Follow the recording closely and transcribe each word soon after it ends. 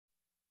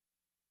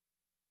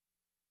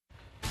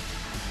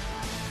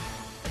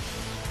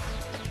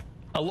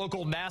A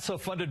local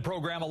NASA-funded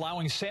program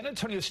allowing San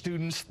Antonio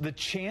students the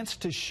chance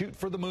to shoot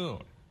for the moon.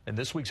 And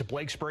this week's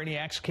Blake's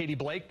Brainiacs, Katie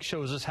Blake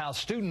shows us how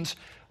students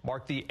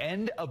mark the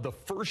end of the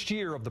first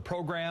year of the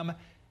program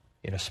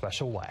in a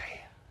special way.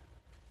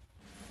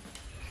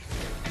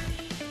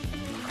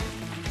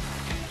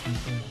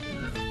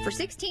 For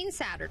 16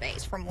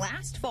 Saturdays from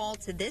last fall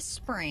to this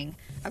spring,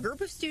 a group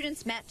of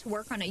students met to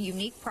work on a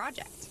unique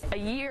project. A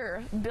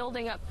year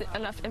building up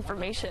enough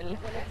information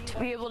to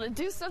be able to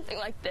do something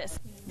like this.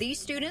 These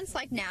students,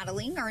 like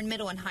Natalie, are in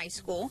middle and high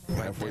school.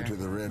 Halfway to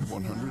the red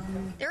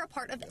 100. They're a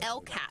part of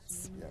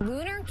LCATS.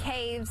 Lunar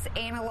Caves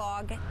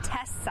Analog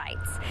Test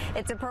Sites.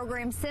 It's a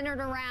program centered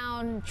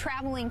around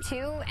traveling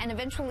to and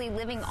eventually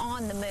living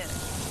on the moon.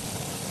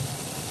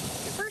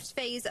 The first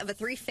phase of a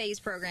three-phase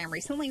program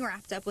recently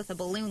wrapped up with a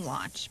balloon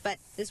launch, but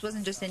this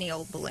wasn't just any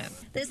old balloon.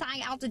 This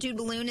high-altitude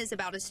balloon is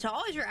about as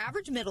tall as your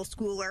average middle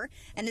schooler,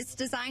 and it's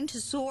designed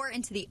to soar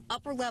into the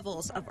upper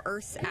levels of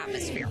Earth's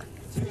atmosphere.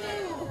 2,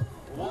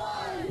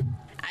 1.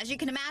 As you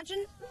can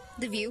imagine,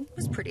 the view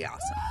was pretty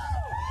awesome.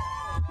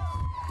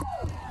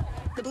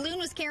 The balloon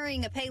was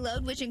carrying a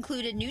payload which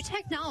included new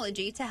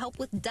technology to help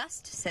with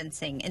dust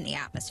sensing in the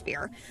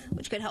atmosphere,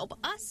 which could help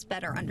us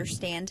better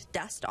understand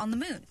dust on the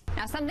moon.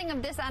 Now, something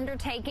of this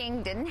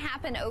undertaking didn't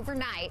happen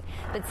overnight,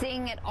 but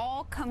seeing it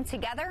all come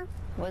together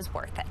was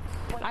worth it.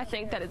 I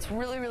think that it's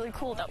really, really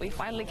cool that we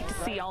finally get to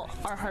see all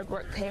our hard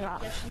work paying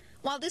off.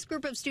 While this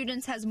group of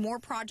students has more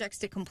projects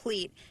to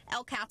complete,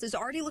 LCATS is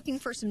already looking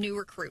for some new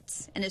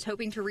recruits and is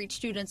hoping to reach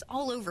students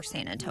all over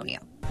San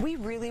Antonio. We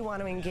really want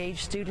to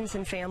engage students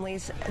and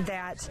families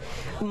that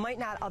might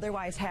not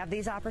otherwise have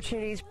these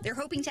opportunities. They're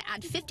hoping to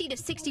add 50 to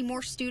 60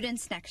 more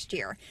students next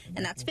year,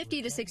 and that's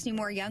 50 to 60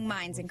 more young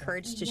minds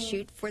encouraged to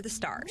shoot for the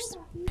stars.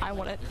 I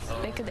want to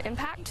make an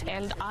impact,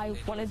 and I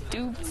want to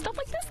do stuff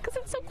like this because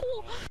it's so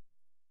cool.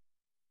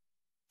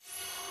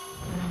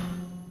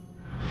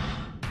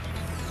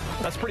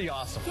 That's pretty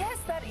awesome. Yes,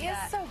 that is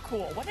so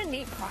cool. What a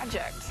neat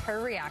project.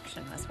 Her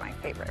reaction was my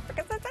favorite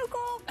because it's so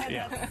cool. And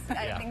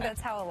I think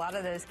that's how a lot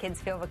of those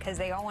kids feel because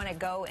they all want to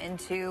go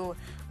into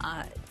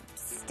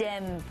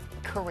STEM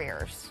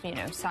careers, you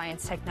know,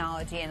 science,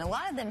 technology, and a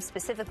lot of them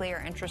specifically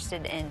are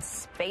interested in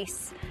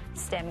space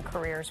STEM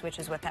careers, which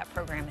is what that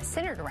program is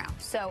centered around.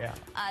 So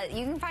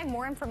you can find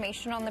more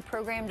information on the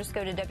program. Just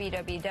go to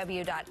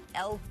www.lcats.net.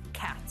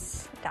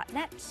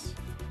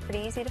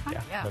 Pretty easy to find.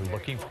 Yeah. They're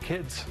looking for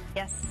kids.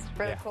 Yes,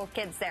 really cool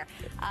kids there.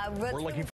 We're looking